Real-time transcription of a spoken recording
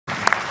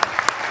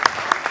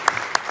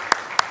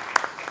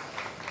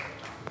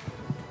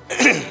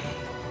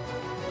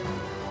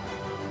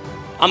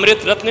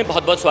अमृत रत्न में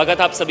बहुत बहुत स्वागत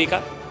है आप सभी का।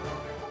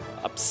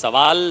 अब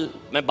सवाल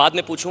मैं बाद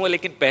में पूछूंगा,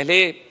 लेकिन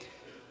पहले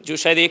जो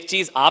शायद एक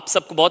चीज़ आप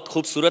सबको बहुत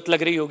खूबसूरत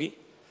लग रही होगी,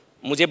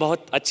 मुझे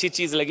बहुत अच्छी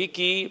चीज़ लगी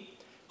कि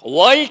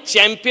वर्ल्ड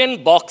चैंपियन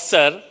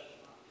बॉक्सर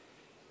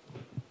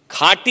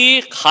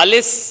खाटी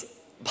खालिस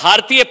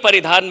भारतीय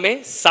परिधान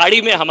में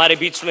साड़ी में हमारे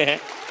बीच में है।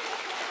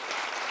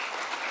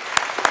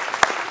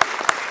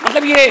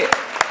 मतलब ये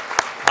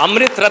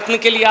अमृत रत्न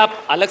के लिए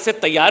आप अलग से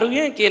तैयार हुए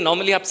हैं कि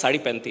नॉर्मली आप साड़ी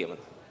पहनती हैं?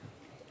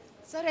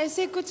 सर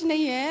ऐसे कुछ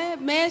नहीं है,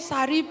 मैं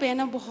साड़ी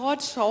पहना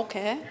बहुत शौक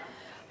है।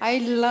 I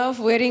love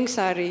wearing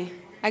sari,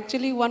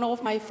 actually one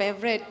of my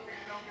favourite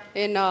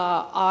in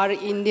our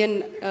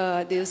Indian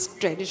this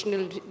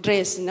traditional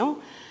dress,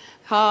 no.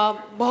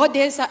 हाँ, बहुत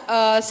ढेर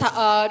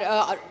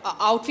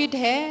आउटफिट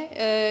है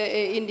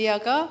इंडिया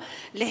का,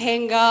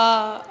 लहंगा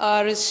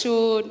और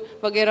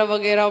सूट वगैरह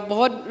वगैरह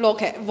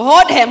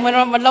बहुत है,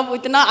 मतलब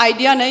इतना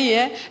आइडिया नहीं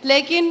है,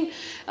 लेकिन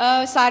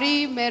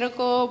साड़ी मेरे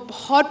को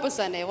बहुत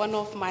पसंद है, one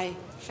of my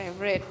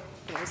favourite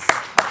dress.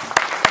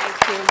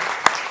 Thank you.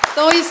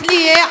 तो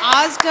इसलिए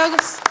आज का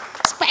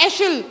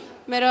स्पेशल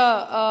मेरा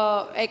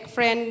एक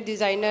फ्रेंड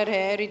डिज़ाइनर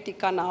है,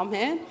 रितिका नाम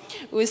है,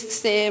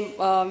 उससे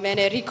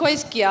मैंने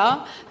रिक्वेस्ट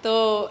किया, तो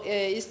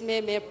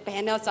इसमें मैं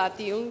पहनना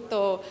चाहती हूँ,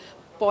 तो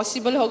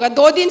पॉसिबल होगा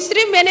 2 दिन,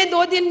 सिर्फ मैंने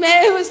 2 दिन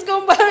में उसको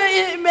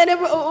मैंने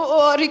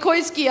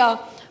रिक्वेस्ट किया,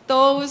 तो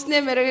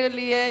उसने मेरे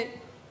लिए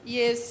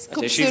ये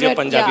खूबसूरत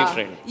Punjabi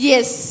friend.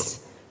 Yes,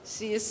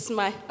 she is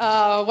my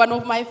one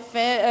of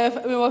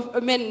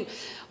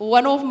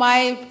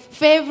my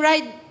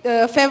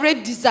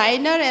favorite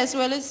designer, as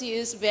well as she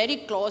is very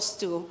close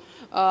to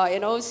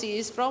she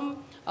is from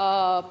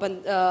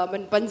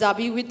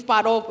Punjabi with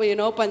part of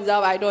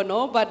Punjab, I don't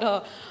know, but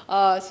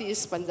she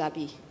is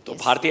Punjabi. तो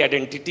भारतीय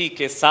identity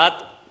के साथ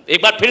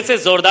एक बार फिर से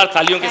जोरदार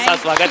तालियों के साथ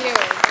स्वागत।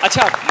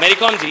 अच्छा मेरी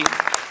कॉम जी,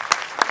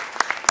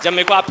 जब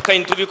मेरे को आपका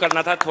इंटरव्यू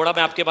करना था, थोड़ा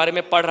मैं आपके बारे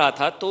में पढ़ रहा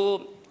था,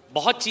 तो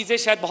बहुत चीजें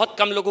शायद बहुत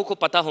कम लोगों को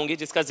पता होंगी,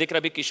 जिसका जिक्र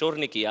अभी किशोर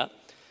ने किया।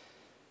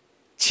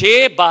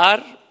 6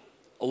 बार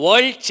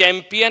वर्ल्ड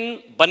चैंपियन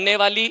बनने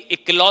वाली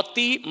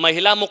इकलौती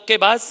महिला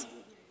मुक्केबाज,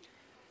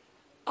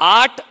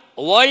 8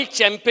 वर्ल्ड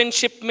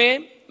चैंपियनशिप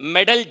में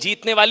मेडल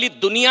जीतने वाली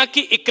दुनिया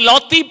की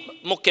इकलौती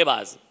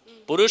मुक्केबाज,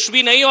 पुरुष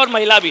भी नहीं और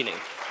महिला भी नहीं।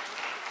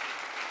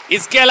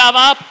 इसके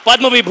अलावा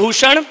पद्म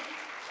विभूषण,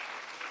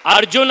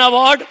 अर्जुन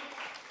अवार्ड,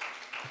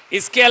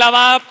 इसके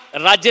अलावा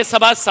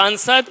राज्यसभा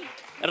सांसद,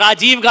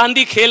 राजीव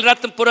गांधी खेल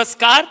रत्न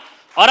पुरस्कार,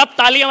 और अब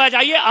तालियां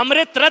बजाइए,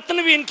 अमृत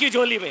रत्न भी इनकी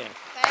झोली में है।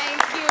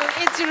 Thank you.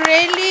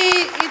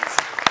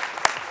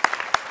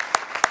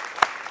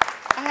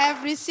 I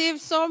have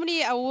received so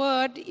many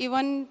awards.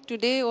 Even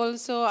today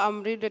also,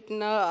 Amrit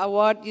Ratna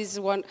Award is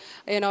one.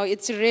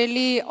 It's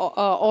really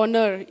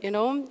honor.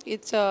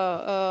 It's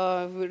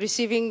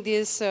receiving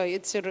this.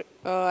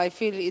 I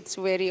feel it's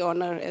very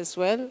honor as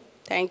well.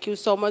 Thank you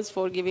so much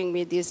for giving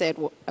me this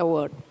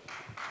award.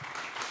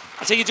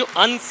 अच्छा, ये जो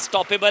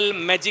unstoppable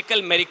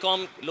magical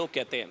Mary Kom लोग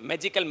कहते हैं,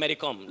 magical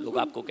Mary Kom लोग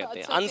आपको कहते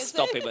हैं,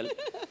 अनस्टॉपेबल,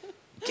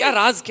 क्या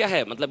राज क्या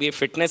है? मतलब ये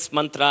फिटनेस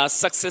मंत्रा,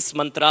 सक्सेस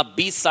मंत्रा,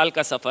 20 साल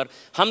का सफर,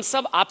 हम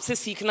सब आपसे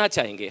सीखना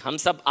चाहेंगे, हम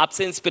सब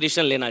आपसे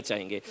इंस्पिरेशन लेना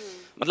चाहेंगे।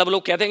 मतलब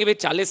लोग कहते हैं कि भाई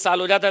 40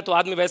 साल हो जाता है तो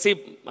आदमी वैसे ही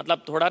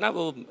मतलब थोड़ा ना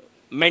वो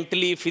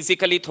मेंटली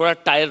फिजिकली थोड़ा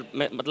टायर,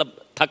 मतलब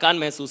थकान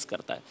महसूस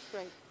करता है।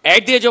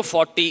 एट द एज ऑफ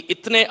 40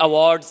 इतने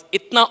अवार्ड्स,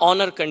 इतना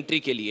ऑनर कंट्री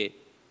के लिए,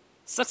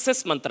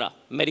 सक्सेस मंत्रा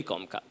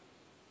मैरीकॉम का।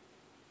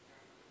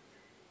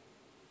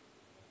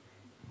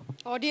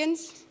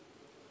 ऑडियंस,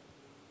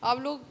 आप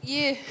लोग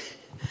ये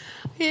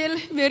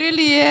मेरे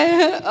लिए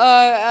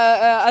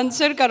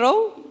आंसर करो।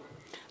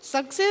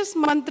 सक्सेस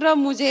मंत्र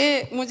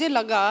मुझे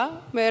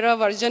लगा मेरा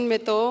वर्जन में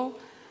तो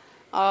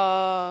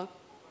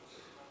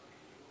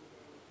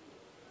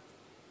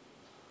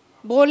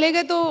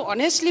बोलेगा तो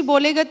ऑनेस्टली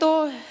बोलेगा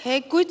तो है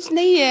कुछ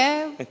नहीं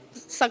है।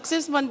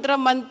 सक्सेस मंत्र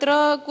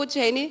कुछ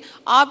है नहीं,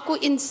 आपको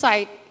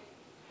insight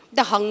the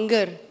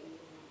hunger,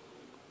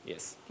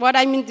 yes, what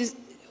I mean this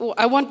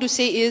I want to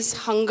say is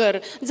hunger.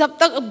 जब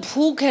तक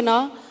भूख है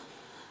ना,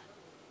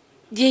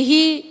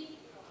 यही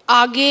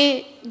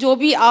आगे जो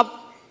भी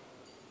आप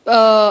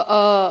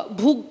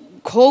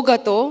भूख होगा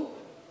तो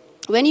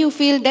when you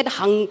feel that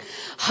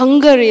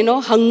hunger,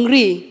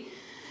 hungry,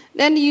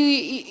 then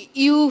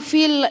you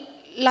feel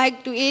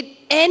like to eat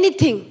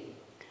anything.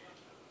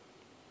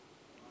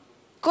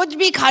 कुछ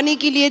भी खाने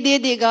के लिए दे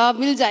देगा,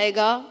 मिल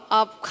जाएगा,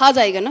 आप खा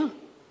जाएगा ना।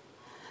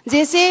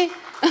 जैसे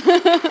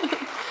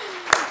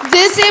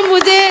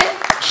मुझे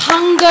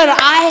hunger,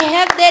 I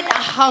have that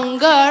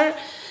hunger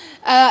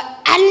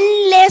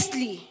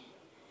endlessly,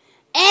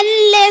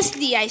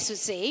 I should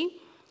say,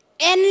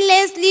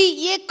 endlessly,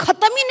 ये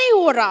खत्म ही नहीं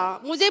हो रहा।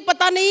 मुझे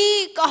पता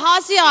नहीं कहाँ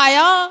से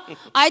आया,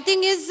 I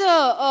think is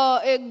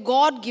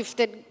God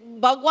gifted,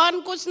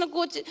 भगवान कुछ न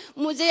कुछ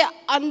मुझे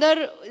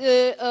अंदर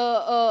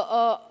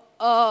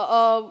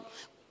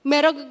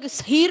मेरा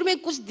शरीर में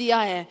कुछ दिया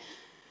है,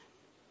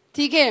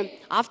 ठीक है।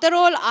 After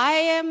all, I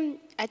am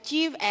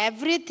achieve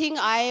everything.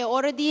 I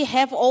already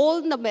have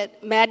all the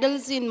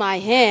medals in my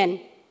hand.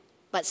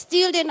 but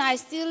still then I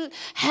still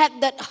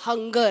had that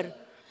hunger.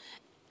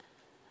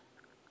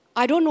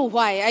 I don't know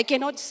why. I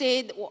cannot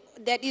say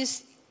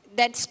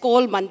that's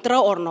called mantra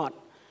or not.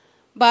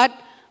 But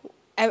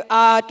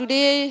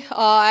today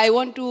I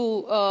want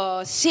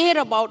to share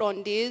about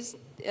on this,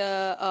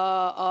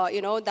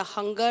 the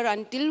hunger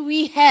until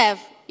we have,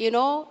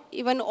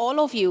 even all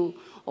of you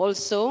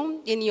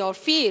also in your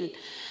field,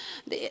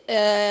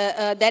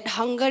 that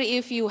hunger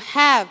if you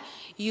have,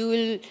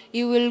 you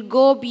will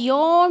go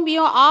beyond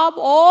up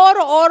or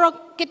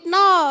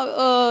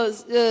kitna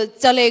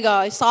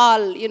chalega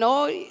saal,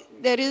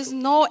 there is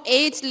no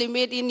age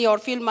limit in your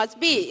field must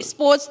be.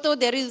 Sports though,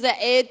 there is the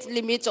age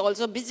limits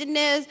also.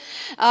 Business,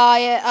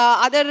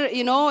 other,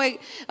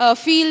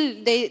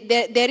 field,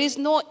 there is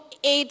no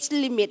age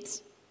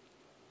limits.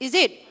 Is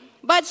it?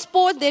 But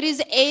sports, there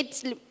is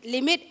age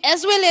limit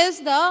as well as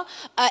the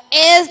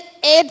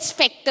age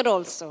factor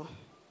also.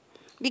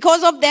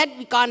 Because of that,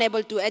 we can't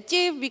able to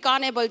achieve, we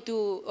can't able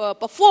to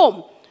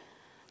perform.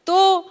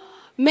 So,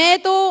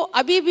 मैं तो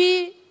अभी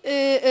भी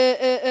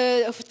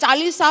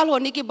 40 साल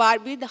होने के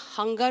बाद भी the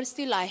hunger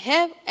still I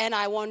have, and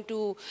I want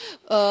to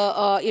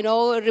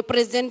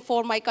represent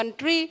for my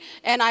country,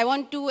 and I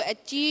want to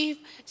achieve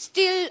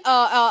still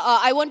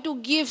I want to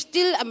give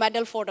still a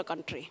medal for the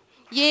country.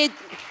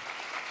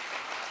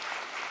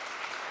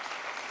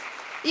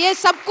 ये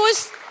सब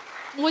कुछ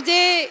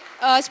मुझे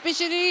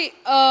स्पेशली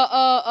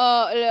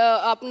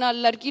अपना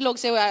लड़की लोग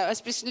से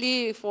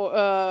specially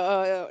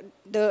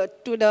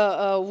to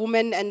the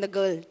woman and the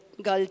girl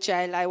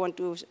child, I want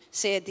to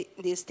say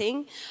this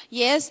thing.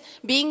 Yes,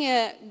 being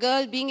a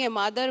girl, being a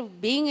mother,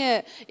 being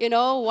a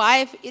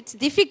wife, it's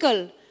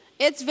difficult.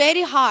 It's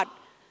very hard.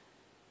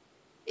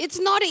 It's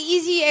not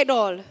easy at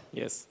all.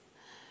 Yes.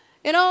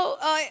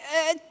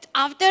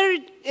 After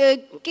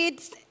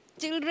kids,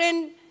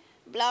 children,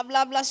 blah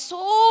blah blah,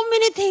 so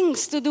many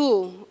things to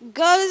do.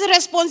 Girls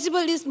responsible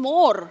is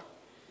more.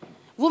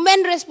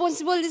 Women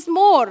responsible is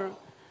more.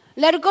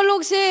 लड़कों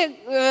लोग से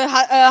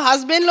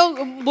husband लोग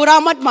बुरा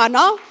मत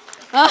माना.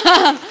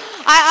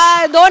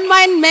 I don't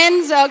mind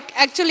men's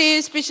actually,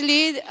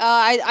 especially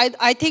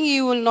I think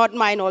you will not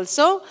mind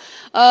also.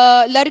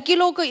 लड़की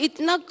लोग को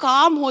इतना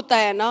काम होता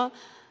है ना,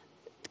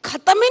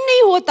 खत्म ही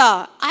नहीं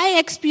होता. I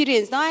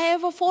experience now. I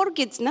have 4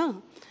 kids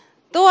ना.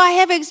 So I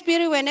have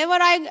experience whenever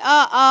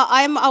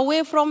I am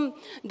away from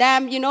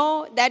them,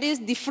 that is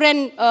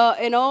different,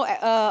 level,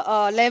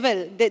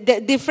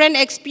 different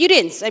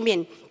experience. I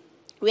mean,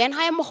 when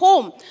I am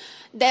home,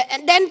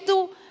 then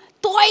to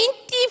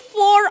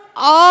 24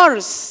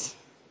 hours.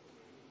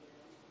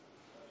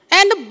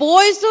 And the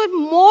boys are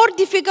more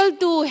difficult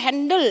to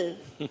handle.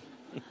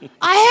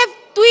 I have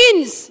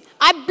twins.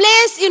 I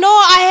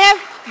have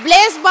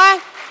blessed by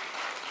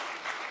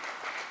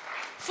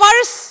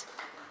first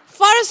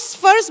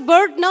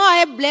birth now, I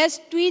have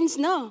blessed twins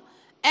now.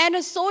 And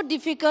it's so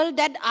difficult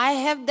that I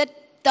have that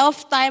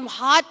tough time,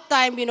 hard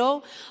time,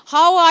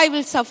 how I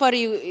will suffer.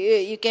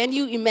 Can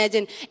you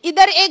imagine?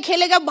 इधर एक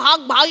खेलेगा,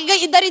 भागेगा,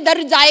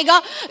 इधर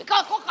जाएगा.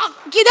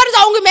 किधर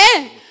जाऊंगी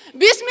मैं?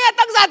 20 minute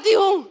तक जाती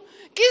हूँ.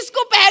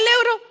 किसको पहले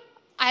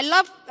I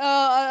love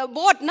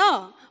boat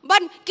ना.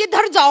 But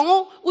किधर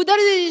जाऊँ? उधर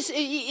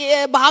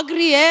भाग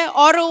रही है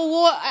और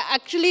वो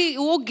actually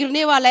वो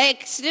गिरने वाला है,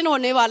 एक्सीडेंट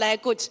होने वाला है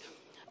कुछ.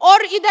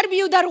 और इधर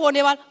भी उधर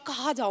होने वाला,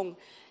 कहाँ जाऊँ?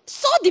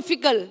 So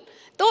difficult.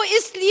 तो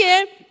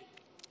इसलिए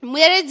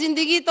मेरे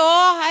जिंदगी तो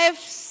I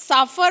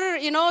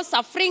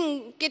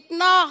suffering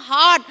कितना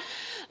hard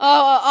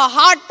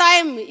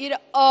time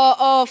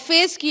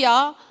face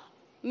किया,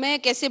 मैं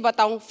कैसे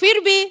बताऊँ? फिर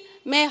भी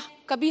मैं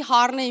कभी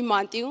हार नहीं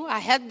मानती हूँ. I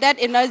have that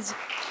energy.